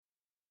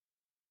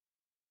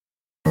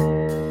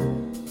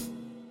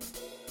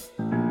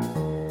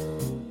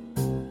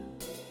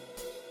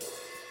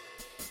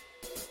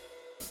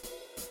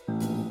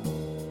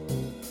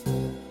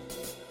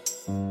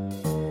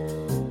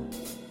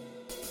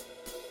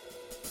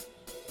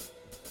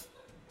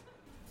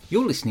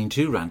You're listening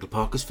to Randall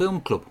Parker's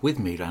Film Club with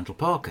me, Randall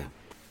Parker.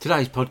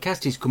 Today's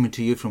podcast is coming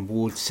to you from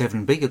Ward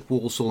 7B at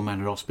Walsall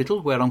Manor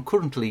Hospital, where I'm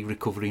currently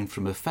recovering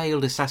from a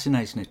failed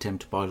assassination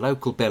attempt by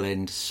local Bell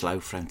End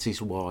Slough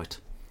Francis White.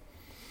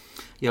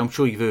 Yeah, I'm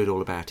sure you've heard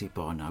all about it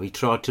by now. He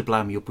tried to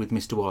blow me up with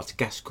Mr. White's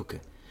gas cooker,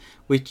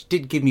 which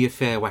did give me a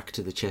fair whack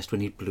to the chest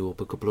when it blew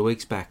up a couple of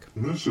weeks back.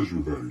 The nurse says you're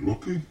very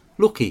lucky.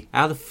 Lucky?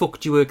 How the fuck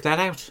do you work that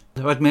out?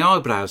 I had my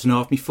eyebrows and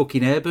half my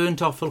fucking hair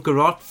burnt off. I look a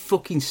right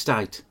fucking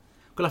state.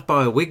 I'll have to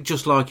buy a wig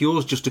just like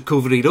yours just to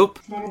cover it up.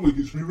 It's not a wig,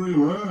 it's my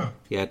real hair.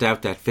 Yeah, I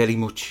doubt that very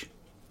much.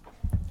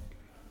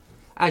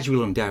 As you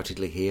will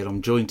undoubtedly hear,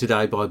 I'm joined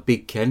today by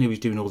Big Ken, who is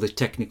doing all the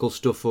technical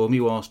stuff for me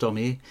whilst I'm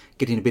here,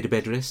 getting a bit of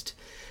bed rest.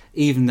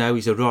 Even though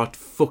he's a right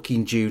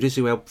fucking Judas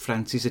who helped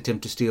Francis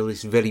attempt to steal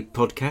this very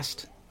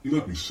podcast. He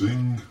let me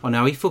sing. I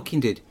know he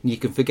fucking did. And you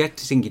can forget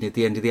to sing it at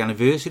the end of the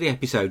anniversary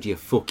episode, you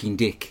fucking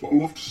dick. But I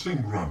love to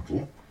sing,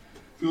 Randall.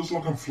 Feels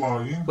like I'm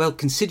flying. Well,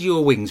 consider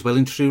your wings well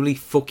and truly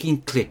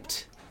fucking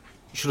clipped.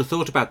 You should have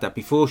thought about that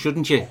before,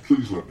 shouldn't you? Oh,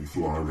 please let me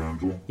fly,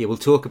 Randall. Yeah, we'll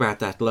talk about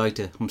that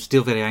later. I'm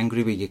still very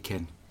angry with you,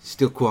 Ken.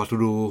 Still quite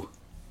raw.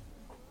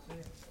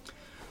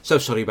 So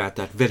sorry about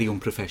that. Very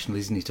unprofessional,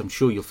 isn't it? I'm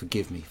sure you'll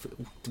forgive me, for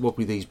what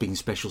with these being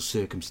special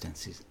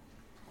circumstances.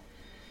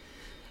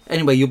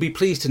 Anyway, you'll be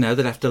pleased to know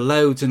that after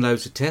loads and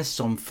loads of tests,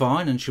 I'm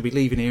fine and should be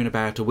leaving here in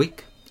about a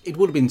week. It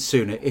would have been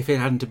sooner if it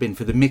hadn't been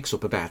for the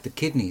mix-up about the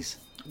kidneys.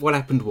 What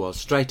happened was,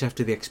 straight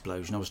after the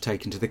explosion, I was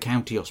taken to the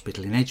county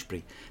hospital in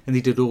Edgebury, and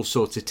they did all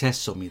sorts of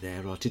tests on me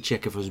there, right, to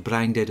check if I was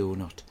brain dead or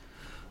not.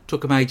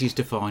 Took them ages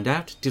to find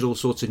out, did all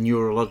sorts of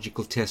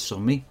neurological tests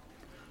on me.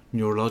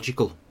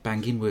 Neurological,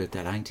 banging word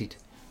that, ain't it?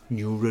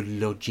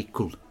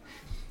 Neurological.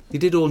 They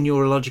did all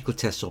neurological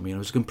tests on me and I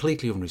was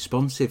completely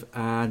unresponsive,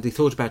 and they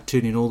thought about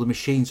turning all the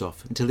machines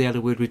off until they had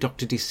a word with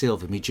Dr. De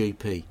Silva, my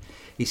GP.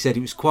 He said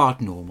it was quite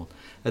normal,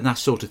 and that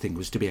sort of thing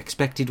was to be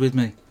expected with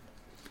me.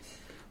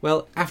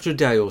 Well, after a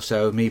day or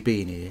so of me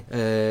being here,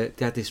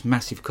 they had this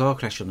massive car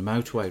crash on the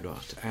motorway,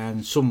 right,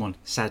 and someone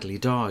sadly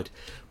died,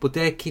 but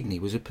their kidney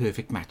was a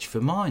perfect match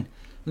for mine,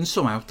 and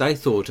somehow they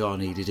thought I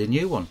needed a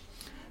new one.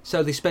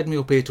 So they sped me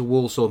up here to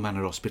Walsall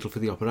Manor Hospital for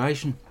the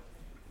operation.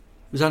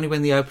 It was only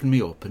when they opened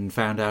me up and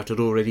found out I'd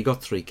already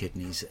got 3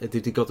 kidneys that they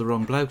got the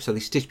wrong bloke, so they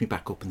stitched me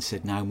back up and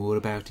said no more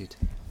about it.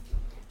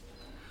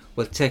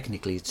 Well,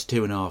 technically it's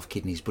 2.5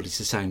 kidneys, but it's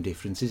the same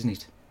difference, isn't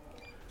it?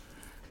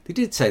 They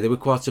did say they were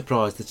quite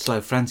surprised that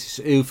Slough Francis,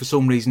 who for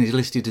some reason is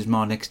listed as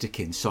my next of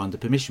kin, signed the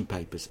permission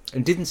papers,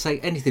 and didn't say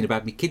anything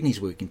about me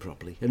kidneys working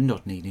properly and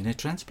not needing a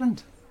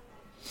transplant.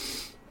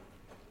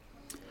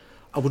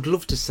 I would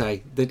love to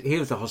say that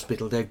here at the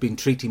hospital they've been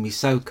treating me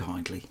so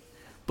kindly,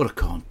 but I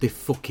can't. They're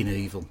fucking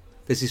evil.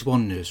 There's this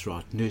one nurse,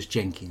 right, Nurse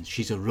Jenkins.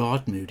 She's a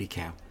right moody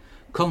cow.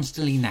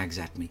 Constantly nags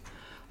at me.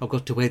 I've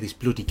got to wear this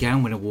bloody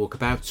gown when I walk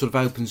about. Sort of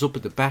opens up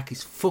at the back.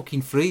 It's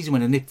fucking freezing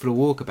when I nip for a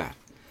walkabout.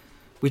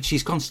 Which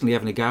she's constantly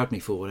having a go at me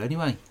for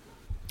anyway.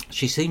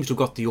 She seems to have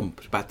got the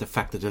ump about the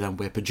fact that I don't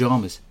wear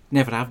pyjamas.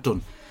 Never have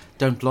done.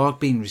 Don't like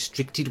being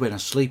restricted when I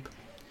sleep.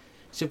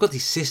 So I've got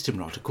this system,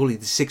 right, I call it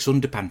the 6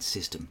 underpants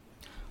system.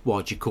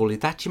 Why do you call it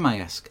that, you may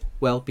ask?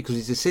 Well, because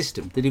it's a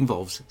system that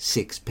involves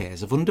 6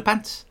 pairs of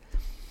underpants.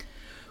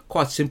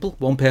 Quite simple.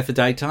 1 pair for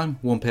daytime,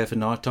 1 pair for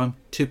night time,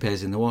 2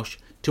 pairs in the wash,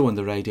 2 on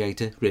the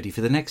radiator, ready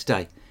for the next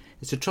day.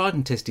 It's a tried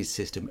and tested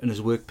system and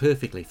has worked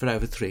perfectly for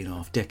over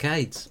 3.5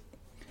 decades.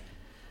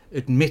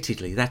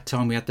 Admittedly, that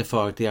time we had the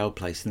fire at the old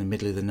place in the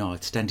middle of the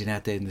night, standing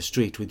out there in the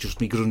street with just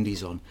me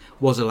grundies on,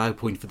 was a low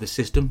point for the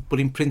system, but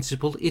in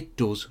principle it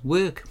does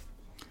work.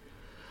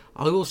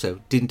 I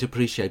also didn't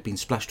appreciate being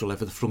splashed all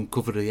over the front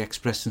cover of the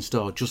Express and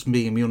Star, just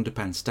me and my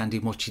underpants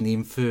standing watching the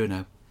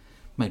Inferno.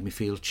 Made me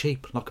feel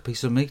cheap, like a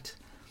piece of meat.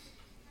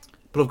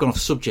 But I've gone off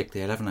subject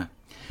there, haven't I?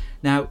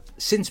 Now,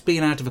 since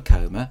being out of a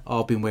coma,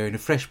 I've been wearing a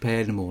fresh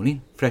pair in the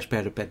morning, fresh pair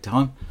at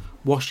bedtime,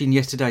 washing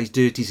yesterday's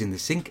dirties in the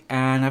sink,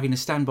 and having a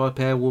standby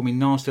pair warming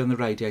nicely on the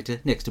radiator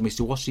next to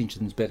Mr.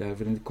 Washington's bed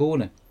over in the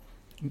corner.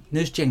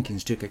 Nurse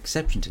Jenkins took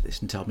exception to this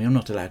and told me I'm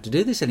not allowed to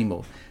do this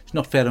anymore. It's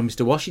not fair on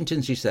Mr.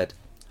 Washington, she said.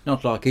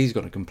 Not like he's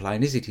going to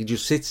complain, is it? He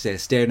just sits there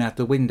staring out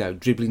the window,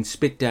 dribbling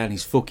spit down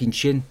his fucking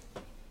chin.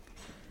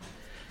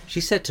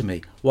 She said to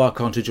me, why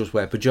can't I just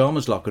wear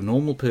pyjamas like a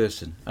normal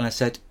person? And I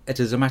said,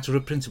 it is a matter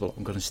of principle.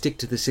 I'm going to stick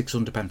to the 6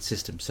 underpants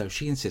system, so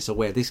she insists I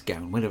wear this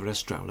gown whenever I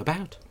stroll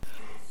about.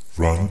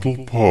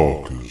 Randall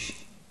Parker's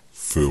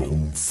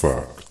Film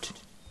Fact.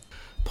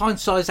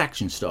 Pint-sized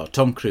action star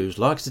Tom Cruise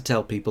likes to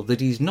tell people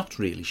that he's not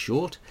really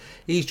short.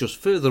 He's just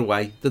further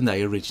away than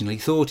they originally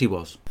thought he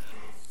was.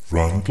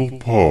 Randall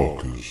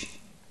Parker's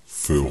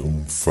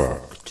Film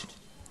Fact.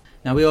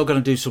 Now we are going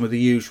to do some of the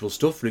usual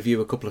stuff, review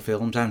a couple of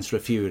films, answer a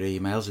few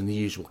emails and the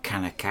usual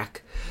can of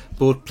cack,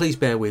 but please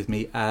bear with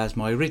me as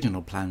my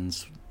original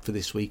plans for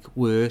this week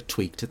were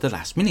tweaked at the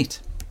last minute.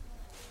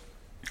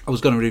 I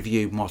was going to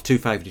review my 2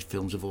 favourite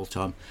films of all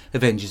time,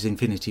 Avengers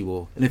Infinity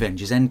War and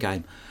Avengers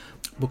Endgame,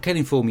 but Ken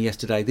informed me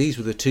yesterday these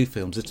were the 2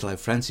 films that Slough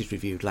Francis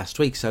reviewed last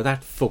week, so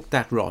that fucked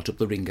that right up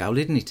the Ringo,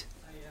 didn't it?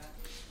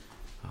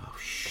 Oh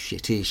shit.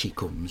 shit, here she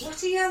comes.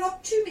 What are you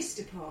up to,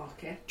 Mr.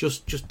 Parker?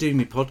 Just doing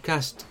my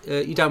podcast.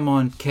 You don't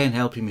mind Ken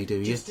helping me, do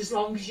you? Just as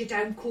long as you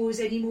don't cause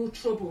any more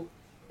trouble.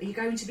 Are you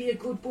going to be a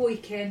good boy,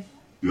 Ken?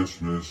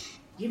 Yes, miss.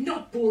 You've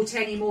not bought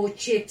any more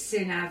chips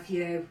in, have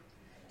you?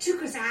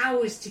 Took us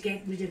hours to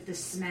get rid of the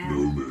smell.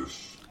 No,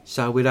 miss.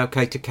 So we're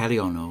okay to carry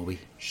on, are we?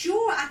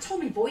 Sure, I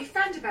told my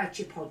boyfriend about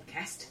your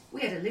podcast.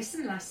 We had a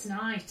listen last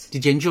night.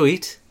 Did you enjoy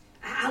it?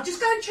 I'll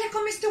just go and check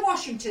on Mr.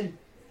 Washington.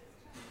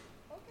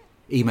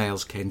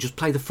 Emails, Ken. Just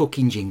play the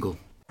fucking jingle.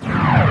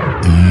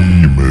 Emails.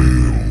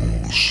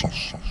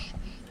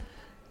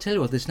 Tell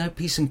you what, there's no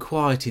peace and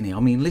quiet in here.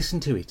 I mean, listen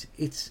to it.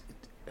 It's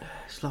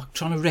like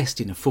trying to rest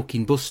in a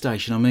fucking bus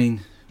station. I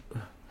mean...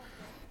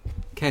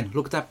 Ken,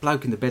 look at that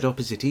bloke in the bed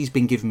opposite. He's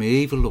been giving me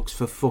evil looks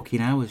for fucking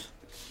hours.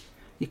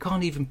 You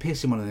can't even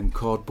piss in one of them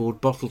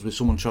cardboard bottles with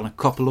someone trying to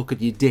cop a look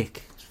at your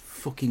dick. It's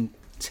fucking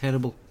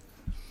terrible.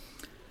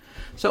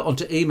 So, on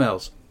to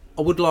emails.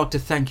 I would like to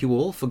thank you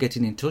all for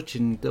getting in touch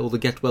and all the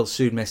get well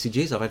soon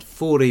messages. I've had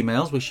 4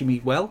 emails wishing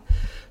me well,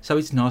 so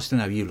it's nice to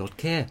know you lot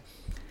care.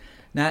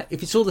 Now,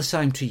 if it's all the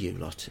same to you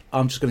lot,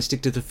 I'm just going to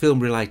stick to the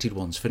film related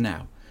ones for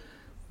now.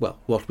 Well,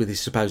 what with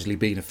this supposedly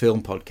being a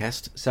film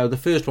podcast. So the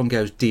first one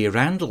goes, Dear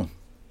Randall.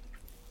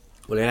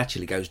 Well, it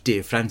actually goes,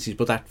 Dear Francis,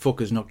 but that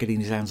fucker's not getting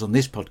his hands on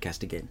this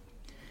podcast again.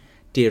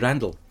 Dear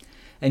Randall,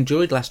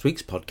 enjoyed last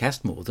week's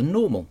podcast more than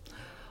normal.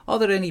 Are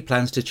there any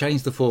plans to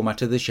change the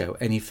format of the show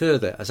any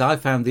further, as I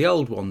found the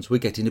old ones were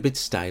getting a bit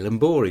stale and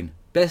boring?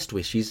 Best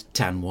wishes,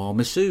 Tanwar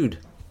Masood.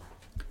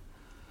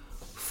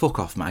 Fuck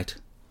off, mate.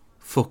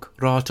 Fuck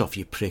right off,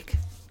 you prick.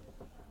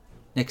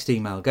 Next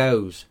email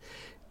goes,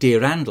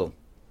 Dear Randall,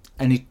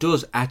 and it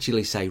does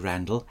actually say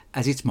Randall,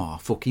 as it's my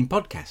fucking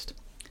podcast.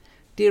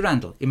 Dear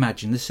Randall,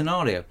 imagine the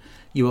scenario.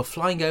 You are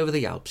flying over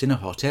the Alps in a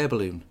hot air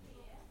balloon.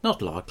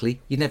 Not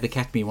likely. You'd never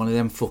catch me in one of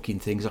them fucking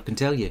things, I can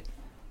tell you.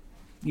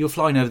 You're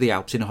flying over the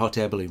Alps in a hot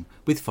air balloon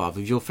with 5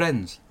 of your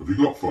friends. Have you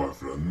got 5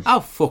 friends? Oh,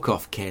 fuck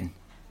off, Ken.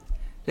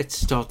 Let's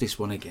start this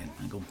one again.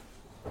 Hang on.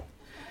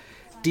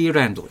 Dear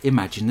Randall,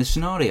 imagine the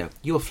scenario.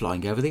 You are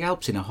flying over the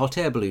Alps in a hot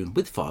air balloon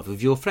with 5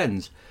 of your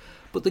friends.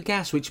 But the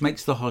gas which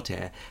makes the hot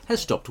air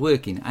has stopped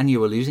working and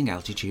you are losing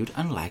altitude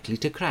and likely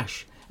to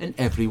crash. And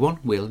everyone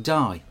will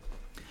die.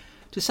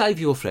 To save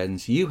your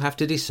friends, you have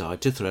to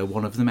decide to throw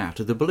one of them out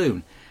of the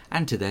balloon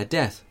and to their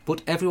death,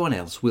 but everyone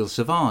else will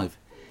survive.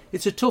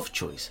 It's a tough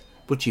choice,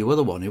 but you are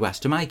the one who has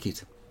to make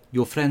it.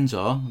 Your friends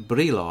are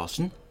Brie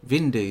Larson,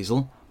 Vin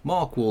Diesel,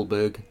 Mark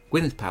Wahlberg,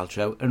 Gwyneth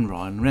Paltrow and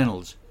Ryan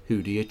Reynolds.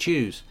 Who do you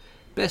choose?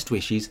 Best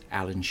wishes,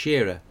 Alan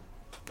Shearer.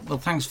 Well,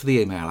 thanks for the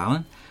email,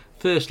 Alan.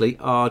 Firstly,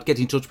 I'd get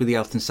in touch with the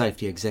Health and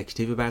Safety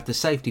Executive about the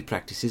safety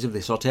practices of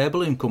this hot air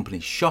balloon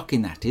company.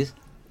 Shocking, that is.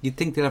 You'd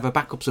think they'd have a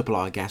backup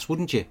supply of gas,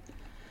 wouldn't you?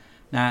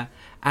 Now,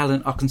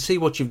 Alan, I can see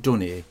what you've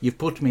done here. You've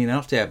put me in a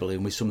hot air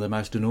balloon with some of the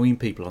most annoying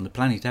people on the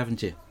planet,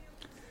 haven't you?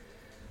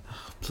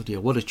 Oh, bloody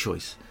hell, what a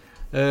choice.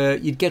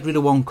 You'd get rid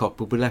of one cock,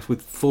 but be left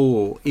with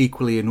 4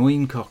 equally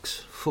annoying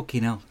cocks.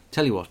 Fucking hell.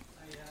 Tell you what,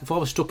 if I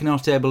was stuck in a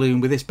hot air balloon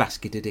with this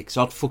basket of dicks,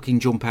 I'd fucking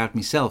jump out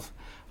myself.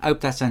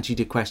 Hope that's answered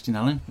your question,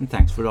 Alan, and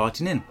thanks for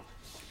writing in.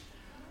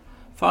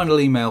 Final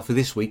email for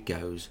this week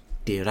goes,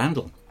 Dear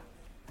Randall,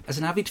 as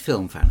an avid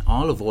film fan,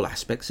 I love all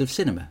aspects of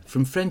cinema,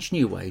 from French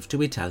New Wave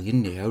to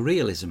Italian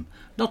neo-realism,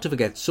 not to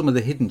forget some of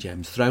the hidden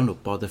gems thrown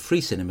up by the free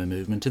cinema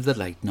movement of the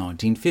late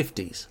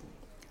 1950s.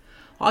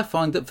 I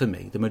find that for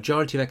me, the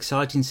majority of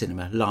exciting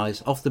cinema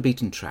lies off the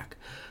beaten track,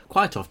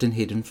 quite often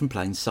hidden from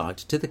plain sight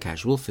to the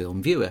casual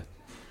film viewer.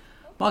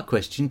 My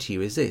question to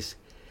you is this.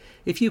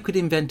 If you could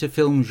invent a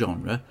film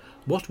genre,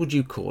 what would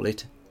you call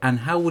it,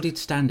 and how would it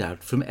stand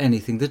out from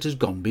anything that has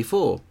gone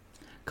before?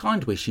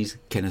 Kind wishes,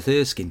 Kenneth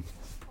Erskine.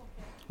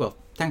 Well,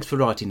 thanks for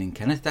writing in,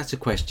 Kenneth. That's a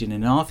question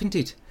and a half, isn't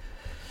it?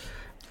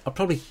 I'd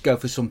probably go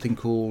for something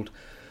called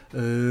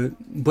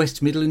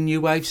West Midland New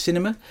Wave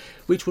cinema,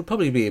 which would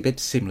probably be a bit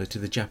similar to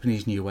the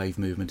Japanese New Wave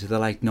movement of the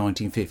late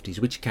 1950s,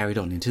 which carried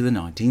on into the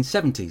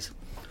 1970s.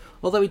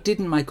 Although it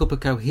didn't make up a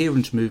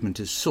coherent movement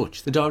as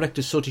such, the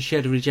director sort of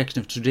shared a rejection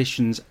of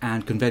traditions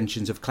and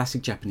conventions of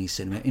classic Japanese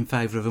cinema in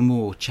favour of a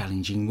more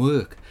challenging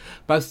work,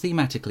 both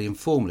thematically and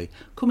formally,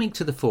 coming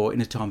to the fore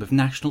in a time of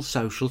national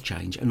social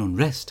change and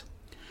unrest.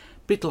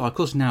 Bit like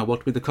us now,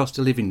 what with the cost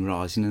of living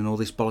rising and all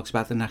this bollocks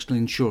about the national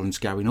insurance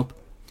going up.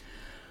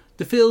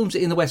 The films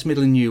in the West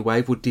Midland New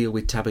Wave would deal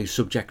with taboo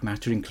subject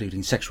matter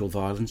including sexual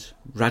violence,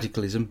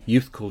 radicalism,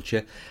 youth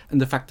culture and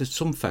the fact that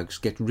some folks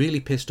get really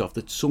pissed off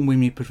that some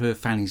women prefer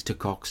fannies to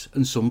cocks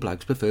and some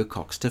blokes prefer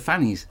cocks to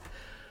fannies.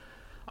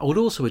 I would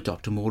also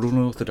adopt a more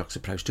unorthodox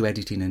approach to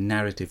editing and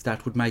narrative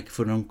that would make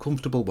for an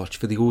uncomfortable watch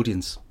for the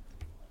audience.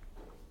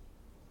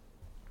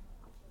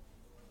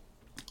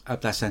 I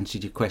hope that's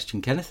answered your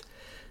question, Kenneth.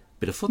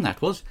 Bit of fun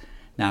that was.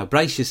 Now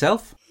brace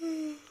yourself.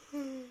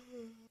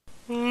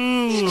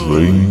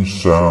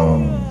 Strange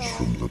sounds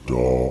from the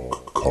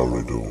dark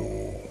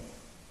corridor.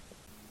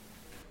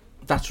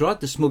 That's right,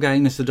 the smug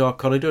anus of the dark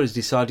corridor has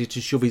decided to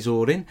shove his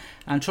oar in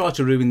and try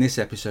to ruin this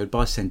episode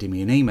by sending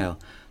me an email.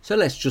 So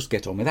let's just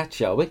get on with that,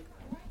 shall we?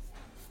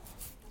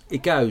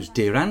 It goes,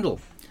 Dear Randall,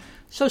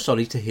 So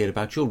sorry to hear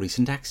about your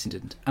recent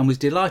accident, and was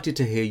delighted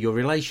to hear your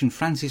relation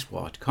Francis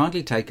White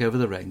kindly take over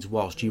the reins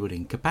whilst you were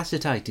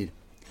incapacitated.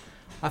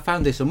 I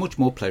found this a much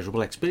more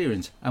pleasurable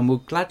experience, and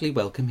would gladly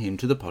welcome him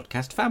to the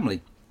podcast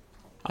family.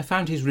 I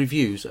found his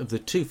reviews of the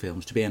two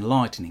films to be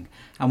enlightening,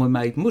 and were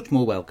made much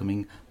more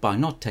welcoming by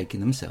not taking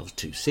themselves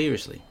too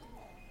seriously.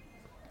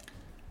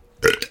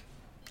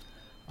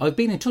 I've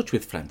been in touch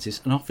with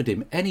Francis and offered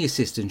him any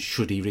assistance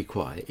should he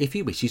require if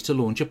he wishes to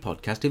launch a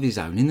podcast of his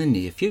own in the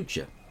near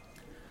future.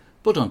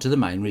 But on to the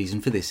main reason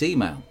for this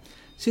email.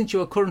 Since you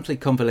are currently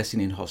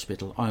convalescing in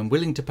hospital, I am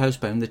willing to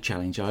postpone the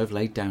challenge I have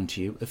laid down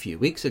to you a few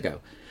weeks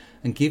ago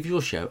and give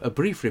your show a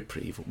brief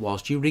reprieve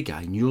whilst you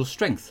regain your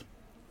strength.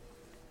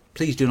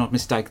 Please do not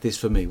mistake this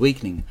for me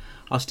weakening.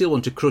 I still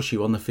want to crush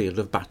you on the field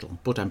of battle,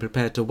 but am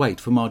prepared to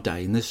wait for my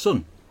day in the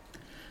sun.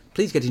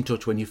 Please get in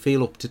touch when you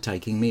feel up to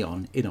taking me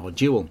on in our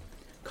duel.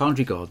 Kind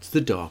regards,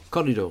 The Dark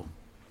Corridor.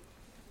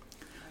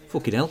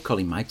 Fucking hell,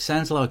 Colin, mate.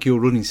 Sounds like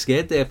you're running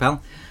scared there,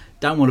 pal.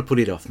 Don't want to put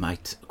it off,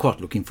 mate.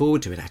 Quite looking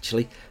forward to it,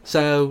 actually.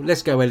 So,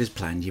 let's go ahead as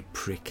planned, you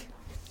prick.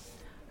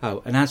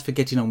 Oh, and as for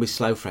getting on with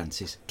Slow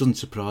Francis, doesn't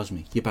surprise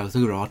me. You're both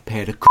a right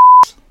pair of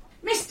c***s.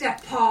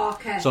 Mr.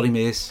 Parker! Sorry,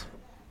 miss.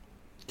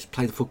 Just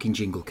play the fucking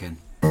jingle, Ken.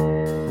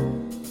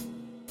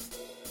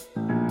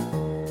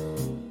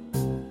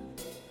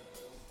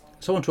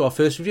 So on to our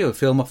first review, a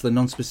film off the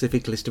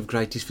non-specific list of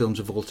greatest films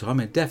of all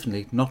time, and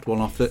definitely not one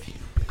off the...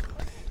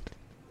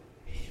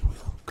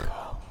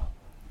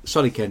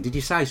 Sorry, Ken, did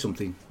you say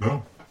something?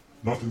 No,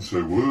 nothing to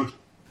say a word.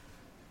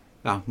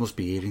 Ah, must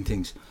be hearing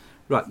things.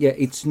 Right, yeah,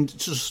 it's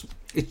just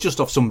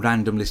off some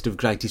random list of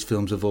greatest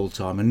films of all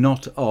time and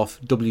not off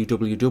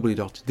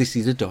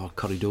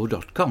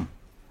www.thisisadarkcorridor.com.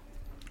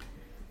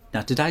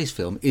 Now, today's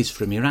film is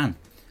from Iran.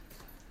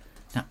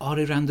 Now, are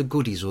Iran the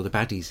goodies or the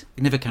baddies?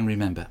 You never can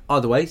remember.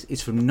 Either way,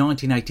 it's from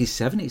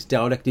 1987. It's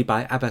directed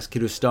by Abbas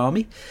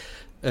Kiarostami.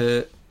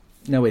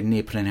 Nowhere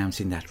near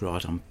pronouncing that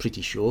right, I'm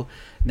pretty sure.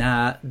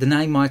 Now, the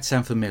name might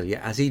sound familiar,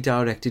 as he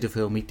directed a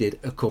film he did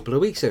a couple of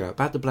weeks ago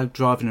about the bloke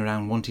driving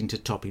around wanting to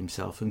top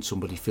himself and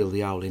somebody fill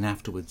the hole in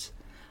afterwards.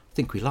 I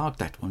think we liked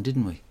that one,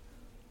 didn't we?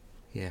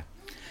 Yeah.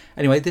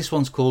 Anyway, this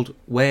one's called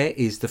Where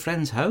is the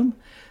Friend's Home?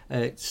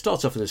 It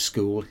starts off at a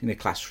school in a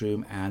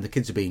classroom and the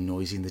kids are being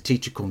noisy and the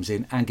teacher comes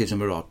in and gives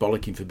them a right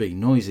bollocking for being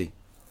noisy.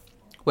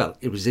 Well,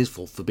 it was his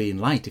fault for being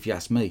late, if you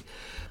ask me.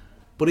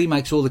 But he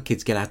makes all the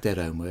kids get out their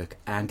homework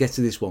and gets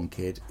to this one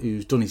kid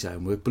who's done his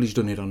homework, but he's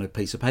done it on a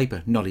piece of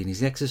paper, not in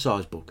his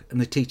exercise book.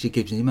 And the teacher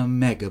gives him a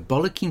mega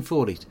bollocking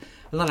for it.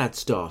 And the lad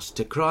starts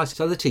to cry,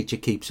 so the teacher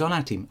keeps on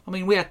at him. I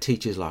mean, we had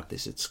teachers like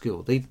this at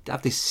school. They'd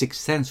have this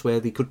sixth sense where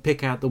they could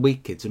pick out the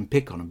weak kids and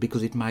pick on them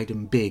because it made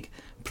them big.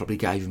 Probably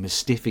gave him a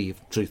stiffy,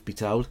 if truth be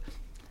told.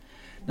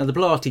 Now, the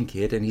blarting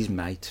kid and his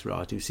mate,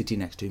 right, who's sitting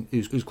next to him,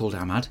 who's called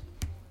Ahmad,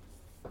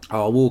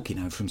 are walking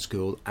home from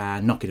school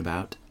and knocking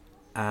about.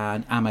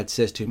 And Ahmad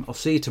says to him, I'll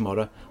see you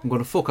tomorrow, I'm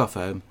going to fuck off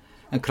home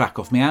and crack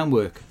off my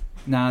homework.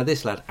 Now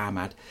this lad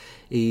Ahmad,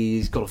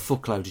 he's got a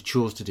fuckload of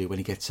chores to do when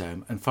he gets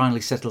home and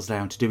finally settles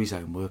down to do his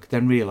homework,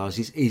 then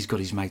realises he's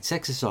got his mate's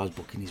exercise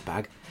book in his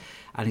bag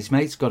and his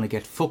mate's going to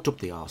get fucked up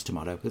the arse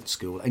tomorrow at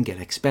school and get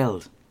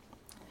expelled.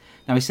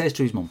 Now he says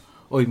to his mum,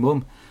 Oi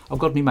mum, I've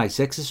got my mate's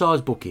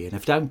exercise book here and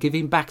if I don't give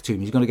him back to him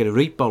he's going to get a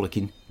reap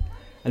bollocking.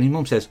 And his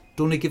mum says,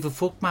 don't give a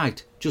fuck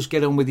mate, just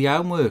get on with your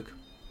homework.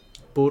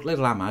 But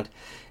little Ahmad,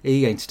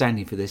 he ain't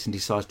standing for this and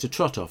decides to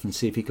trot off and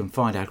see if he can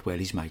find out where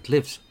his mate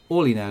lives.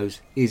 All he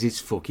knows is it's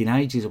fucking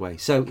ages away.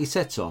 So he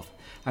sets off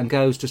and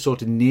goes to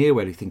sort of near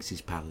where he thinks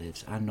his pal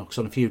lives and knocks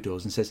on a few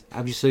doors and says,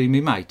 have you seen me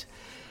mate?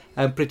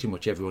 And pretty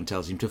much everyone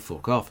tells him to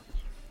fuck off.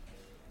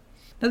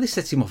 Now this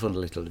sets him off on a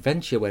little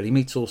adventure where he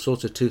meets all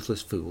sorts of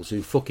toothless fools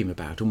who fuck him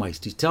about and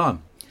waste his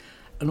time.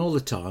 And all the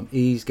time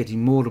he's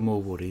getting more and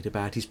more worried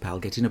about his pal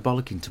getting a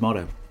bollocking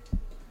tomorrow.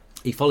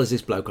 He follows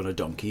this bloke on a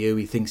donkey who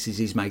he thinks is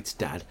his mate's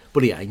dad,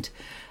 but he ain't.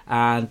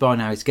 And by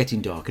now it's getting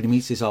dark and he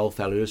meets this old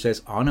fella who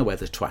says, I know where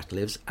the twat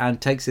lives,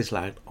 and takes this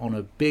lad on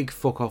a big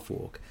fuck-off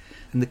walk.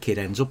 And the kid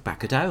ends up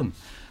back at home.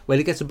 Well,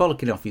 he gets a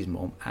bollocking off his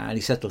mum and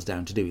he settles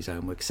down to do his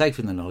homework, safe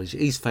in the knowledge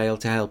he's failed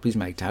to help his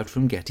mate out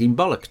from getting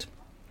bollocked.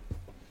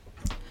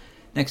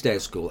 Next day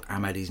at school,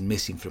 Ahmad is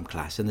missing from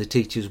class and the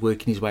teacher's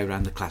working his way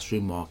around the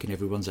classroom marking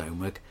everyone's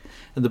homework.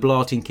 And the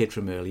blarting kid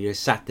from earlier is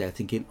sat there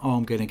thinking, oh,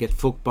 I'm going to get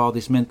fucked by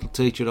this mental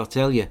teacher, I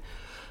tell you.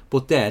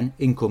 But then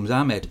in comes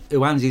Ahmed,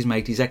 who hands his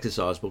mate his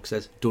exercise book,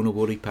 says, don't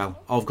worry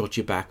pal, I've got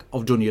your back,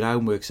 I've done your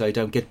homework so you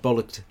don't get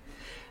bollocked.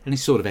 And it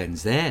sort of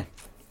ends there.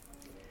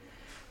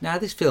 Now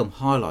this film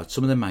highlights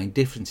some of the main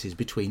differences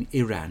between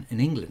Iran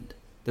and England.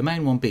 The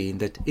main one being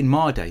that in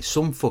my day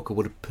some fucker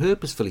would have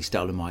purposefully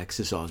stolen my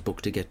exercise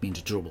book to get me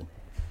into trouble.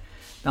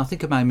 Now I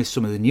think I may miss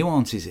some of the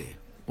nuances here.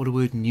 What a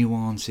word,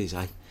 nuances,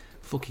 eh?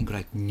 Fucking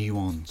great,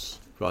 nuance.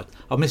 Right,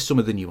 I missed some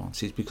of the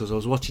nuances because I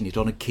was watching it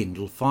on a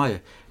Kindle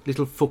Fire.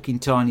 Little fucking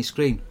tiny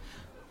screen.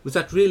 Was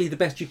that really the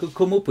best you could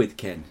come up with,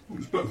 Ken?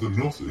 It's better than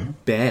nothing.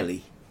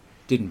 Barely.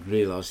 Didn't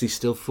realise they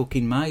still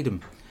fucking made them.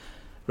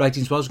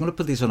 Ratings-wise, I was going to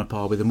put this on a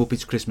par with The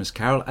Muppets Christmas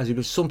Carol, as it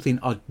was something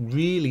I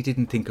really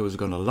didn't think I was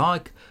going to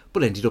like,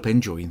 but ended up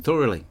enjoying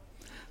thoroughly.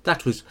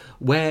 That was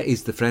Where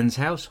is the Friend's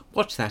House?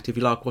 Watch that if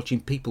you like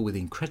watching people with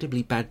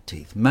incredibly bad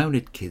teeth moan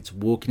at kids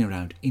walking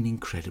around in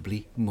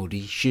incredibly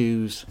muddy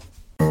shoes.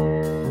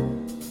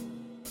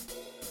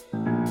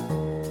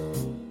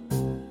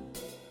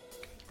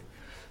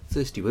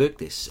 Thirsty work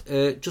this.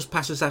 Just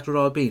pass us that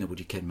Ribena, would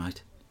you, Ken,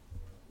 mate?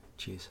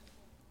 Cheers.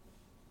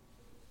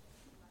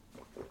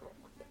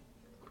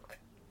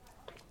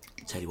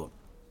 Tell you what,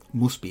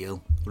 must be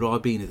ill.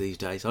 Ribena these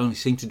days. I only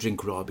seem to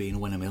drink Ribena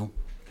when I'm ill.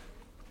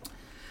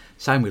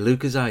 Same with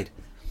Lucozade.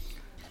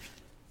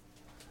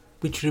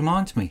 Which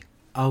reminds me,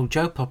 old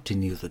Joe popped in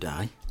the other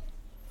day.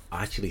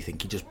 I actually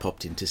think he just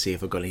popped in to see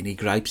if I got any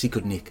grapes he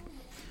could nick.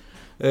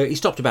 He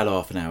stopped about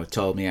half an hour,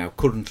 told me how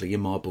currently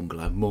in my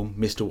bungalow, Mum,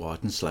 Mr.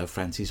 White and Slow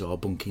Francis are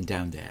bunking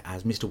down there,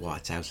 as Mr.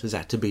 White's house has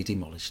had to be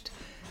demolished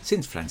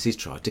since Francis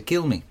tried to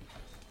kill me.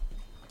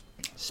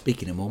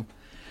 Speaking of Mum,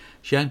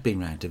 she ain't been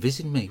round to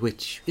visit me,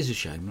 which is a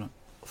shame.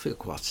 I feel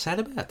quite sad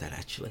about that,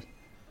 actually.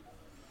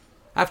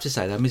 I have to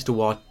say though, Mr.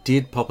 White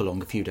did pop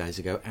along a few days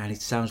ago, and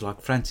it sounds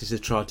like Francis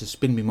had tried to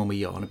spin me mum a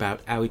yarn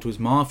about how it was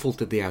my fault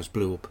that the house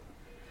blew up.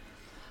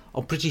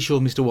 I'm pretty sure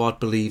Mr. White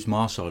believes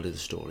my side of the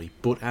story,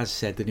 but has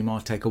said that it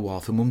might take a while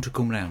for Mum to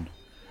come round.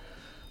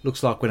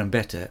 Looks like when I'm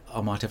better,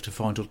 I might have to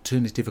find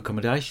alternative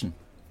accommodation.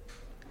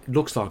 It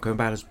looks like I'm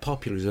about as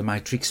popular as the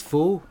Matrix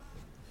 4.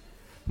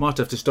 Might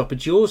have to stop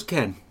at yours,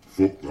 Ken.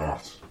 Fuck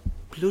that.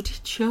 Bloody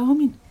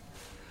charming.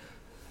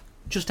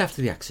 Just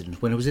after the accident,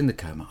 when I was in the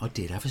coma, I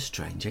did have a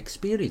strange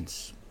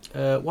experience.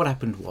 What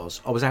happened was,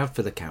 I was out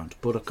for the count,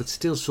 but I could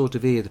still sort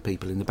of hear the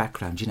people in the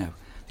background, you know,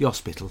 the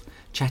hospital,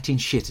 chatting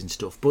shit and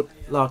stuff. But,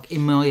 like,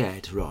 in my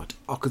head, right,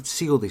 I could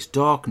see all this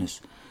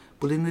darkness.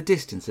 But in the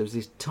distance, there was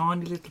this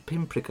tiny little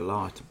pinprick of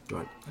light,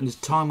 right? And as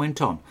time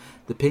went on,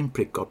 the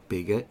pinprick got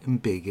bigger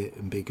and bigger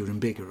and bigger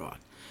and bigger, right?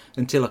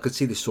 Until I could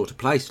see this sort of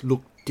place.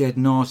 Looked dead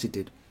nice, it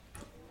did.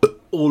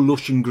 All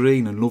lush and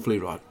green and lovely,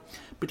 right?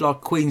 A bit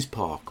like Queen's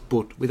Park,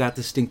 but without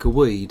the stink of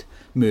weed,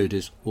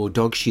 murders or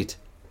dog shit.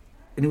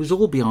 And it was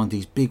all behind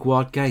these big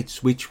wide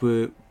gates, which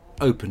were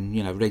open,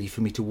 you know, ready for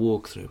me to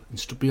walk through. And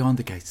stood behind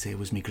the gates there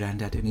was my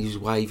granddad, and he was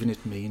waving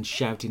at me and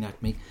shouting at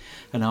me,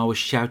 and I was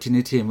shouting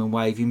at him and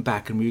waving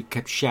back, and we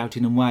kept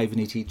shouting and waving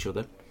at each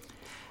other.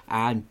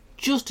 And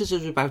just as I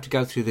was about to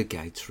go through the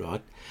gates,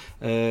 right,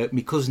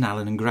 my cousin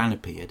Alan and Gran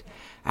appeared.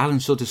 Alan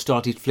sort of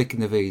started flicking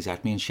the V's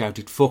at me and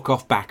shouted, "Fuck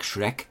off back,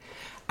 Shrek."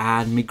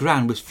 And my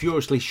Gran was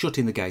furiously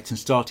shutting the gates and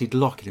started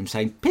locking them,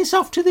 saying, "Piss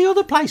off to the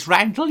other place,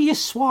 Randall, you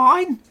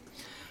swine."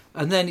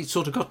 And then it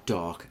sort of got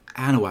dark,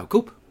 and I woke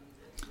up.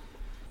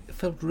 It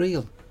felt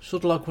real,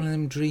 sort of like one of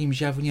them dreams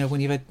you have when,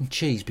 when you've had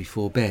cheese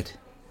before bed.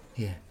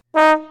 Yeah.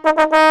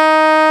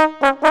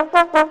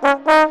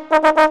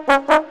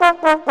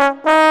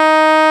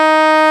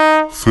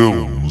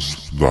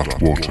 Films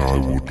that what I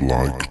would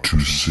like to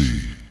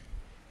see.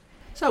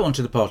 So on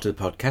to the part of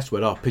the podcast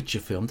where I pitch a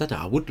film that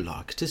I would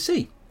like to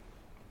see.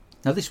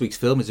 Now this week's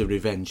film is a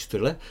revenge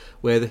thriller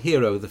where the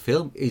hero of the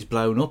film is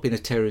blown up in a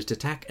terrorist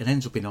attack and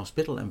ends up in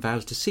hospital and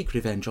vows to seek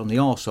revenge on the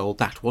arsehole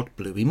that what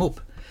blew him up.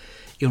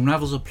 He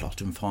unravels a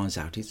plot and finds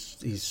out it's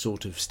his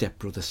sort of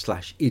stepbrother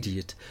 /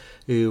 idiot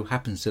who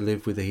happens to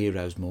live with the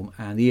hero's mum,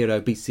 and the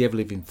hero beats the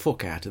ever-living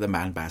fuck out of the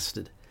man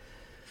bastard.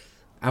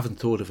 I haven't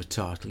thought of a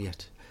title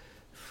yet.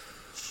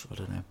 I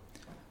don't know.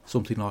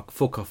 Something like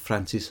 "Fuck off,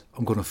 Francis,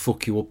 I'm gonna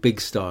fuck you up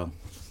big style."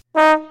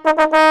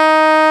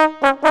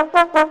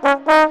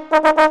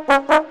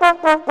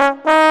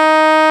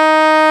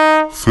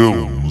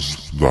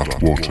 Films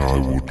that what I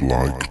would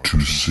like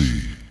to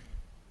see.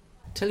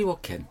 Tell you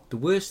what, Ken, the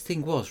worst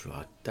thing was,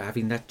 right,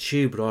 having that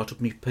tube right up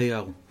my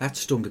pee-hole. That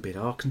stung a bit,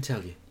 I can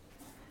tell you.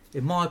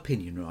 In my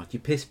opinion, right,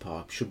 your piss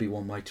pipe should be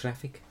one-way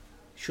traffic.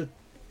 Should.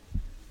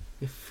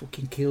 You're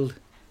fucking killed.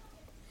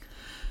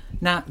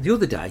 Now, the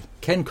other day,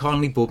 Ken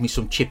kindly bought me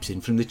some chips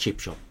in from the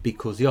chip shop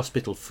because the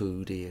hospital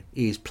food here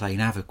is playing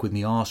havoc with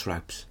my arse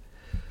ropes.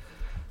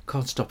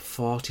 Can't stop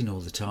farting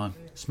all the time.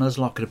 Smells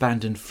like an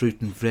abandoned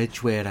fruit and veg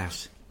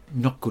warehouse.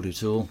 Not good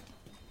at all.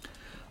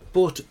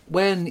 But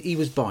when he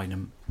was buying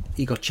them,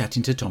 he got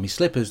chatting to Tommy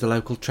Slippers, the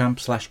local tramp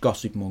 /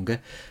 gossip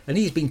monger, and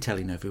he's been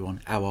telling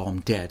everyone how I'm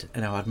dead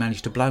and how I'd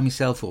managed to blow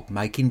myself up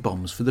making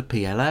bombs for the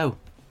PLO.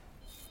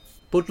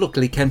 But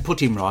luckily Ken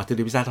put him right that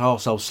it was that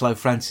arsehole Slow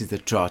Francis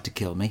that tried to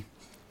kill me.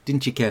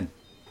 Didn't you, Ken?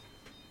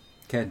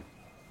 Ken?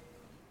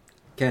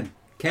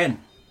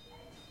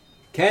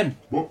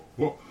 What?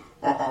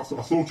 I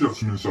thought you had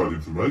some inside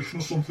information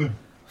or something.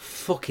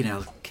 Fucking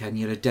hell, Ken,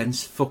 you're a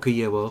dense fucker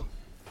you are.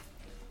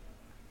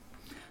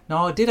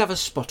 Now, I did have a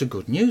spot of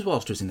good news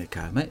whilst I was in the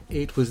coma.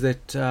 It was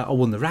that I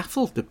won the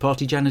raffle that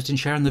Party Janet and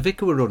Sharon the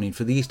Vicar were running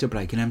for the Easter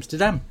break in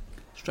Amsterdam.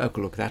 Stroke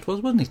of luck that was,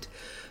 wasn't it?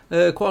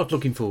 Quite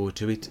looking forward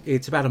to it.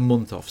 It's about a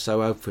month off,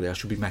 so hopefully I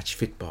should be match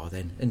fit by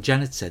then. And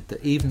Janet said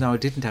that even though I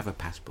didn't have a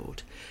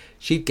passport,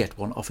 she'd get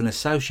one off an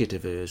associate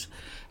of hers,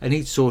 and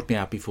he'd sort me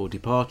out before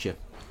departure.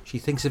 She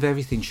thinks of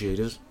everything, she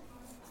does.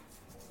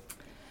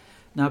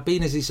 Now,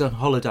 being as it's on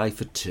holiday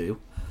for two,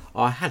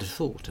 I had a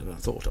thought, and I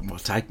thought I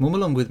might take Mum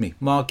along with me.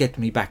 Might get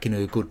me back in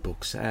her good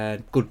books,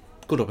 and good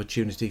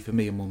opportunity for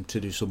me and Mum to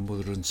do some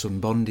mother and son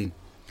bonding.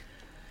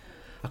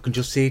 I can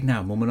just see it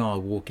now, Mum and I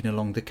walking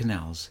along the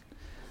canals.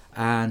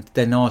 And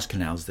they're nice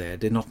canals there.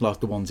 They're not like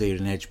the ones here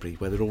in Edgebury,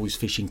 where they're always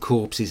fishing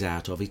corpses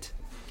out of it.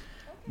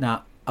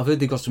 Now, I've heard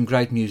they've got some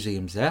great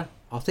museums there.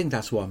 I think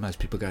that's why most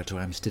people go to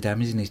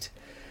Amsterdam, isn't it?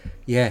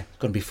 Yeah, it's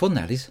going to be fun,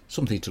 that is.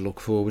 Something to look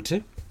forward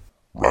to.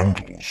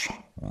 Randall's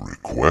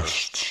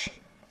Requests.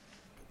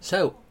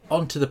 So,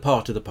 on to the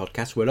part of the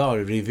podcast where I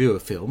review a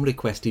film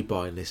requested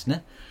by a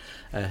listener.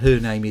 Her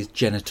name is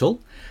Genital,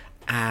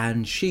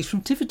 and she's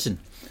from Tiverton.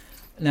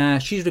 Now,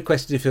 she's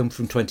requested a film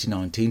from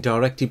 2019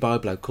 directed by a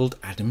bloke called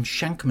Adam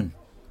Shankman.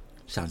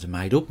 Sounds a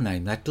made-up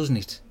name, that, doesn't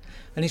it?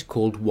 And it's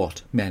called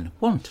What Men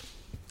Want.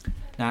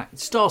 Now, it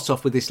starts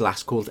off with this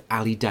lass called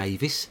Ali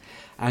Davis,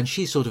 and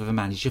she's sort of a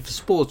manager for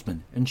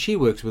sportsmen, and she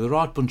works with a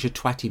right bunch of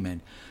twatty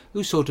men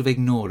who sort of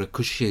ignore her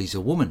because she's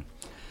a woman.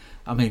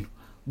 I mean,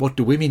 what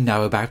do women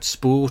know about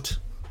sport?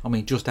 I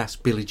mean, just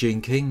ask Billie Jean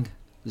King,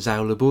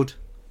 Zola Budd,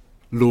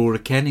 Laura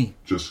Kenny.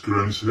 Jessica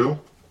Ennis-Hill?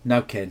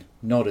 No, Ken,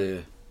 not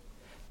her.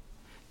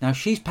 Now,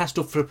 she's passed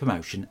up for a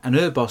promotion, and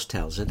her boss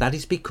tells her that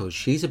it's because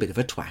she's a bit of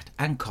a twat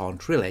and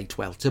can't relate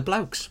well to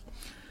blokes.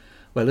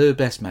 Well, her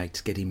best mate's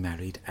getting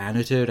married, and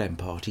at her end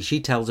party she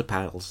tells her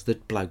pals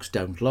that blokes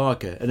don't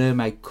like her, and her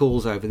mate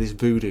calls over this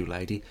voodoo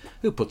lady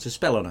who puts a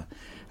spell on her.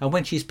 And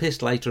when she's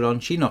pissed later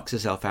on, she knocks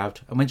herself out,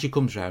 and when she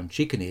comes round,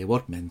 she can hear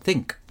what men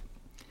think.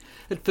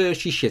 At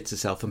first she shits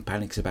herself and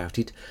panics about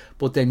it,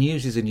 but then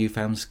uses her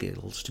newfound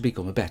skills to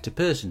become a better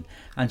person,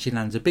 and she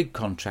lands a big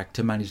contract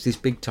to manage this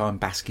big-time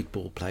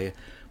basketball player,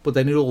 but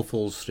then it all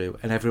falls through,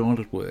 and everyone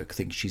at work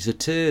thinks she's a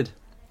turd.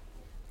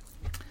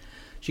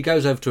 She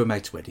goes over to her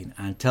mate's wedding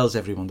and tells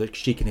everyone that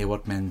she can hear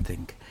what men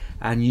think,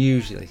 and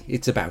usually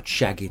it's about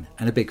shagging,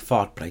 and a big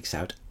fart breaks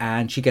out,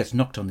 and she gets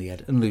knocked on the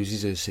head and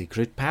loses her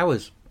secret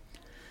powers.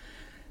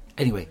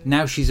 Anyway,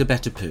 now she's a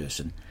better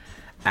person,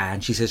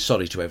 and she says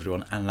sorry to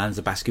everyone and lands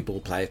a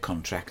basketball player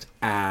contract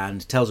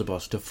and tells her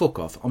boss to fuck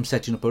off, I'm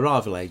setting up a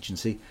rival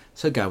agency,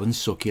 so go and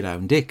suck your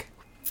own dick.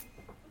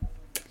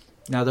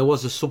 Now, there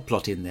was a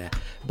subplot in there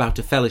about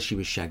a fella she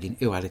was shagging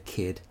who had a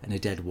kid and a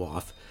dead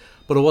wife,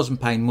 but I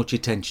wasn't paying much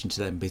attention to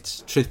them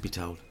bits. Truth be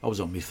told, I was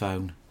on my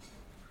phone.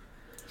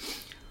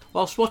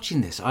 Whilst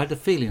watching this, I had a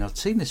feeling I'd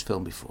seen this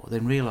film before,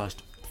 then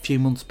realised a few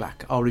months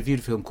back I reviewed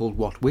a film called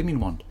What Women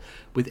Want,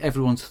 with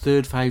everyone's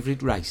third favourite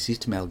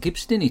racist Mel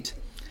Gibson in it.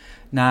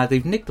 Now,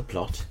 they've nicked the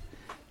plot,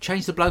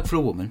 changed the bloke for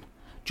a woman,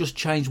 just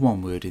changed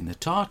one word in the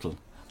title.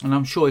 And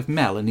I'm sure if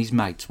Mel and his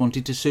mates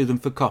wanted to sue them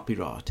for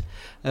copyright,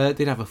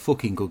 they'd have a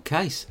fucking good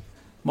case.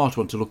 Might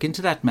want to look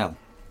into that, Mel.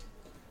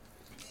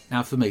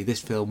 Now, for me,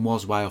 this film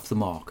was way off the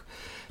mark,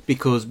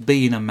 because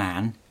being a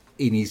man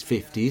in his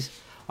 50s,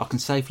 I can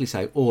safely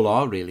say all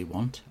I really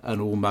want, and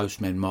all most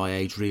men my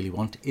age really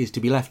want, is to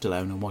be left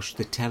alone and watch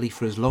the telly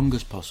for as long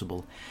as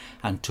possible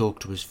and talk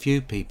to as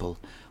few people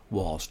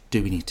whilst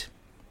doing it.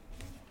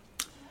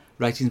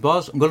 Ratings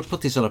bars, I'm going to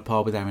put this on a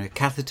par with having a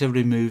catheter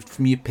removed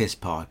from your piss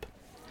pipe.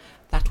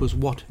 That was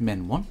What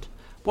Men Want.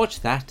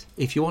 Watch that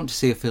if you want to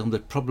see a film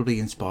that probably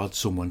inspired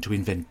someone to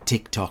invent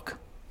TikTok.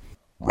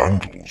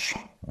 Randall's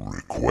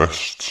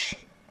Requests.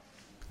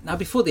 Now,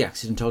 before the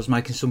accident, I was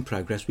making some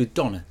progress with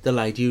Donna, the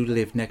lady who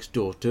lived next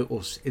door to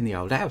us in the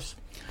old house.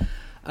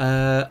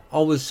 I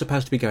was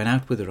supposed to be going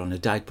out with her on a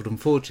date, but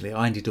unfortunately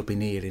I ended up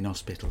in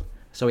hospital,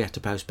 so we had to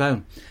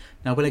postpone.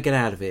 Now, when I get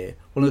out of here,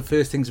 one of the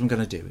first things I'm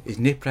going to do is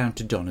nip round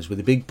to Donna's with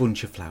a big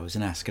bunch of flowers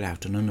and ask her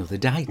out on another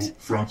date. Well,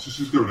 Francis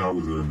is going out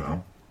with her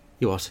now.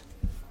 You what?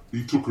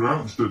 He took her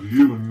out instead of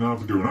you, and now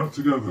they're going out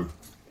together.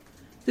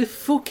 The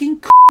fucking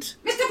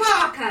Mr.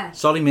 Parker!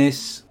 Sorry,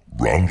 miss.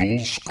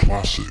 Randall's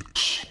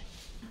Classics.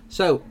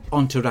 So,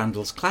 on to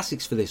Randall's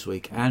Classics for this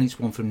week, and it's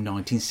one from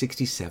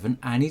 1967,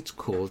 and it's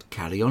called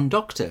Carry On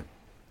Doctor.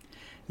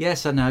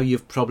 Yes, I know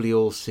you've probably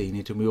all seen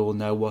it, and we all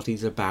know what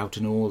it's about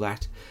and all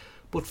that,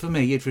 but for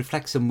me it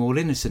reflects a more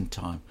innocent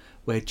time,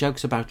 where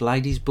jokes about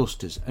ladies'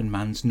 busters and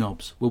man's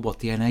knobs were what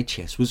the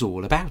NHS was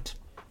all about.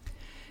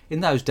 In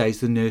those days,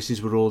 the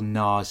nurses were all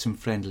nice and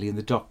friendly, and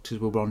the doctors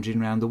were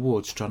wandering around the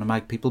wards trying to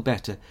make people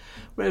better,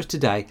 whereas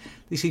today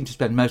they seem to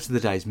spend most of the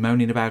days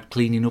moaning about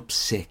cleaning up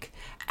sick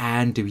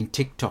and doing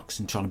TikToks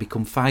and trying to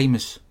become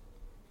famous.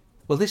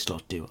 Well, this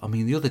lot do. I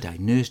mean, the other day,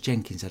 Nurse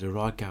Jenkins had a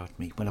right go at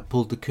me when I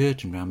pulled the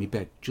curtain round my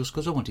bed just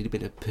because I wanted a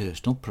bit of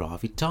personal,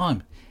 private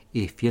time,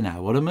 if you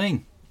know what I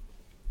mean.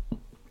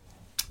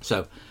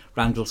 So,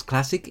 Randall's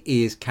Classic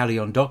is Carry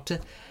On Doctor.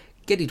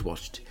 Get it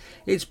watched.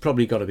 It's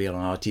probably got to be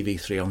on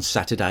ITV3 on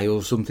Saturday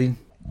or something.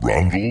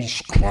 Randall's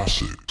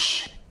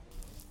Classics.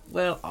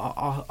 Well,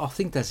 I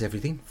think that's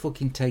everything.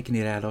 Fucking taking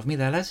it out of me,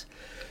 that has.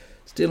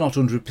 Still not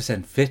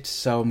 100% fit,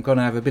 so I'm going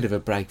to have a bit of a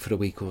break for a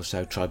week or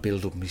so, try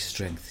build up my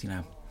strength,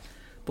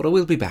 But I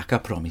will be back, I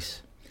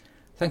promise.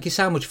 Thank you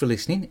so much for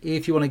listening.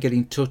 If you want to get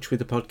in touch with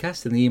the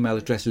podcast, then the email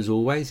address as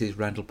always is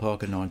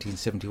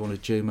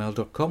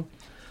randallparker1971@gmail.com.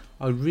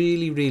 I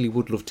really, really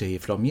would love to hear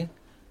from you.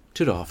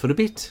 Ta-ra for a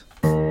bit.